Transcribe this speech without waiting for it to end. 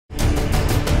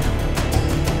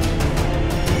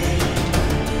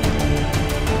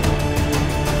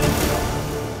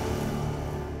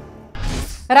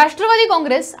राष्ट्रवादी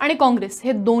काँग्रेस आणि काँग्रेस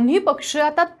हे दोन्ही पक्ष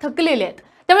आता थकलेले आहेत।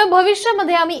 त्यामुळे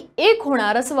भविष्यामध्ये आम्ही एक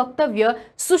होणार असं वक्तव्य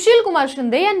सुशीलकुमार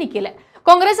शिंदे यांनी केलंय।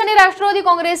 काँग्रेस आणि राष्ट्रवादी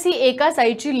काँग्रेस ही एकाच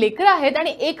आईची लेकरं आहेत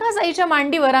आणि एकाच आईच्या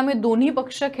मांडीवर आम्ही दोन्ही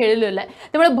पक्ष खेळलेलो आहे।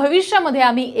 त्यामुळे भविष्यामध्ये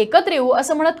आम्ही एकत्र येऊ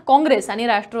असं म्हणत काँग्रेस आणि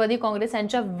राष्ट्रवादी काँग्रेस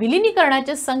यांच्या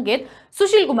विलीनीकरणाचे संकेत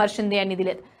सुशीलकुमार शिंदे यांनी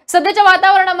दिलेत। सध्याच्या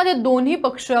वातावरणामध्ये दोन्ही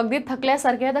पक्ष अगदी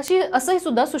थकल्यासारखे आहेत असंही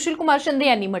सुद्धा सुशीलकुमार शिंदे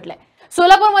यांनी म्हटलंय।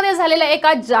 सोलापूरमध्ये झालेल्या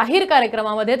एका जाहीर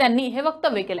कार्यक्रमामध्ये त्यांनी हे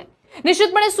वक्तव्य केलंय।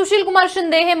 निश्चितपणे सुशीलकुमार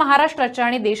शिंदे हे महाराष्ट्राच्या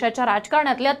आणि देशाच्या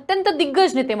राजकारणातले अत्यंत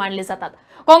दिग्गज नेते मानले जातात।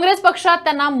 काँग्रेस पक्षात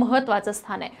त्यांना महत्त्वाचं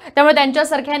स्थान आहे। त्यामुळे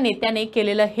त्यांच्यासारख्या नेत्याने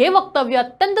केलेलं हे वक्तव्य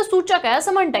अत्यंत सूचक आहे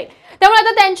असं म्हणता येईल। त्यामुळे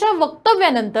आता त्यांच्या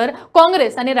वक्तव्यानंतर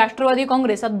काँग्रेस आणि राष्ट्रवादी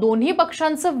काँग्रेस या दोन्ही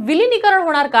पक्षांचं विलीनीकरण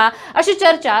होणार का अशी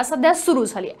चर्चा सध्या सुरू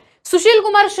झाली आहे।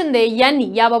 सुशीलकुमार शिंदे यांनी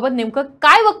याबाबत नेमकं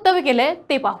काय वक्तव्य केलंय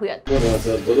ते पाहूयात।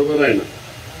 बरोबर आहे ना,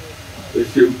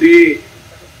 शेवटी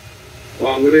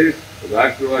काँग्रेस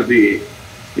राष्ट्रवादी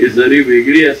ही जरी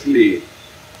वेगळी असली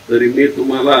तरी मी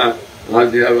तुम्हाला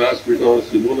आज या व्यासपीठावर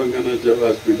सिमोल्लंघनाच्या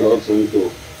व्यासपीठावर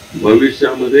सांगतो,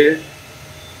 भविष्यामध्ये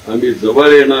आम्ही जवळ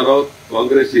येणार आहोत,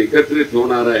 काँग्रेस एकत्रित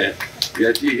होणार आहे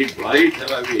याची ही ग्वाही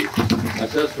ठरावी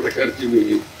अशाच प्रकारची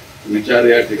मी विचार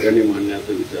या ठिकाणी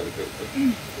मांडण्याचा विचार करतो।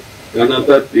 कारण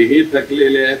आता तेही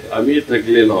थकलेले आहेत, आम्ही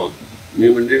थकलेलो आहोत। मी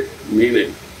म्हणजे मी नाही,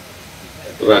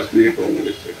 राष्ट्रीय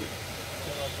काँग्रेससाठी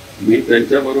मी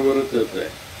त्यांच्या बरोबरच आहे।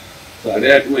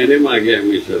 8.5 महिने मागे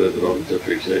आम्ही शरदरावांच्या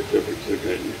पेक्षा याच्यापेक्षा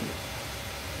काही नाही,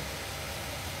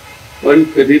 पण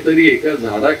कधीतरी एका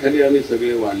झाडाखाली आम्ही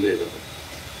सगळे वाढलेलो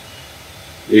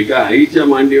आहोत, एका आईच्या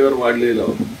मांडीवर वाढलेलो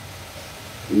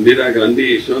आहोत। इंदिरा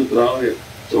गांधी, यशवंतराव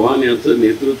चव्हाण यांचं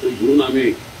नेतृत्व घेऊन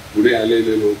आम्ही पुढे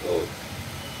आलेले लोक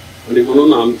आहोत आणि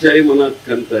म्हणून आमच्याही मनात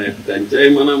खंत आहे, त्यांच्याही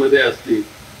मनामध्ये असतील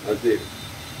असे,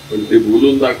 पण ते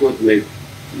बोलून दाखवत नाहीत।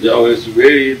 ज्यावेळेस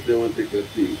वेळ येईल तेव्हा ते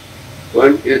करतील,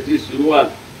 पण याची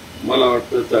सुरुवात मला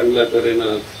वाटतं चांगल्या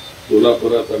तऱ्हेनं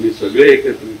सोलापुरात आम्ही सगळे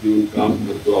एकत्रित येऊन काम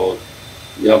करतो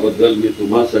आहोत। याबद्दल मी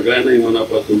तुम्हा सगळ्यांनाही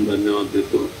मनापासून धन्यवाद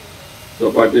देतो।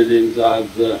 सपाटेजींचा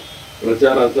आज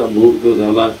प्रचाराचा मुहूर्त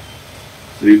झाला,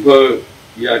 श्रीफळ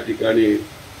या ठिकाणी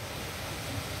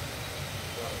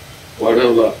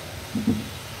वाढवला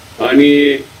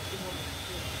आणि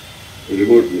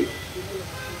रिमोटली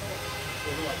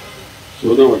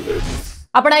सोनं वाटतं।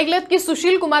 आपण ऐकलेत की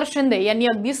सुशीलकुमार शिंदे यांनी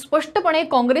अगदी स्पष्टपणे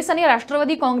काँग्रेस आणि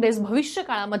राष्ट्रवादी काँग्रेस भविष्य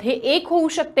काळामध्ये एक होऊ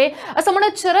शकते असं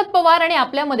म्हणत, शरद पवार आणि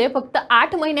आपल्यामध्ये फक्त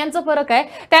 8 महिन्यांचा फरक आहे,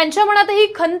 त्यांच्या मनातही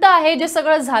खंत आहे जे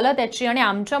सगळं झालं त्याची आणि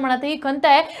आमच्या मनातही खंत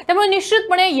आहे। त्यामुळे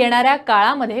निश्चितपणे येणाऱ्या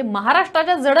काळामध्ये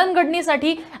महाराष्ट्राच्या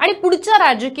जडणघडणीसाठी आणि पुढच्या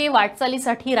राजकीय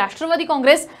वाटचालीसाठी राष्ट्रवादी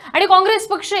काँग्रेस आणि काँग्रेस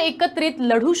पक्ष एकत्रित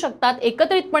लढू शकतात,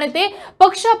 एकत्रितपणे ते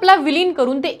पक्ष आपला विलीन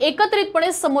करून ते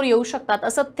एकत्रितपणे समोर येऊ शकतात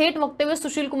असं थेट वक्तव्य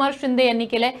सुशीलकुमार शिंदे यांनी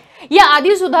केलंय। या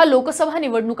आधी सुद्धा लोकसभा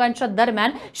निवडणुकांच्या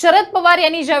दरम्यान शरद पवार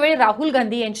यांनी ज्यावेळी राहुल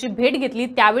गांधी यांची भेट घेतली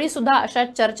त्यावेळी सुद्धा अशा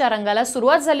चर्चा रंगाला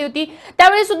सुरुवात झाली होती।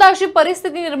 त्यावेळी सुद्धा अशी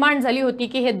परिस्थिती निर्माण झाली होती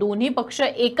की हे दोन्ही पक्ष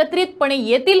एकत्रितपणे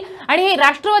येतील आणि हे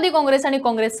राष्ट्रवादी काँग्रेस आणि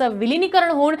काँग्रेसचं विलीनीकरण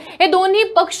होऊन हे दोन्ही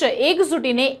पक्ष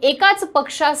एकजुटीने एकाच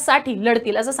पक्षासाठी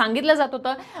लढतील असं सांगितलं जात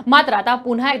होतं। मात्र आता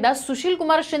पुन्हा एकदा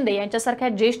सुशीलकुमार शिंदे यांच्यासारख्या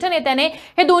ज्येष्ठ नेत्याने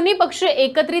हे दोन्ही पक्ष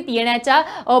एकत्रित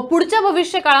येण्याच्या पुढच्या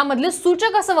भविष्य काळामधले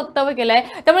सूचक असं वक्तव्य केलं।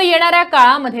 त्यामुळे येणाऱ्या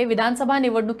काळामध्ये विधानसभा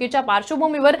निवडणुकीच्या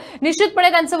पार्श्वभूमीवर निश्चितपणे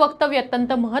त्यांचं वक्तव्य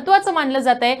अत्यंत महत्त्वाचं मानलं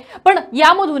जात आहे। पण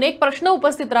यामधून एक प्रश्न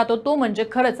उपस्थित राहतो, तो म्हणजे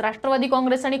खरंच राष्ट्रवादी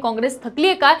काँग्रेस आणि काँग्रेस थकली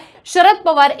आहे का? शरद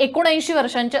पवार 79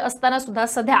 वर्षांचे असताना सुद्धा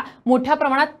सध्या मोठ्या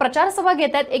प्रमाणात प्रचार सभा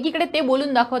घेत आहेत। एकीकडे ते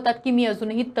बोलून दाखवतात की मी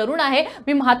अजूनही तरुण आहे,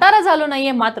 मी म्हातारा झालो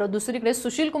नाहीये, मात्र दुसरीकडे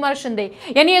सुशीलकुमार शिंदे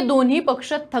यांनी हे दोन्ही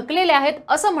पक्ष थकलेले आहेत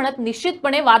असं म्हणत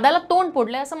निश्चितपणे वादाला तोंड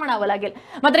फोडलंय असं म्हणावं लागेल।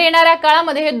 मात्र येणाऱ्या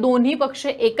काळामध्ये हे दोन्ही पक्ष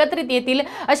एकत्रित येतील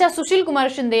अशा सुशीलकुमार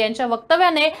शिंदे यांच्या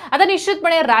वक्तव्याने आता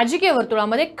निश्चितपणे राजकीय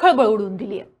वर्तुळामध्ये खळबळ उडून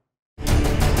दिली आहे।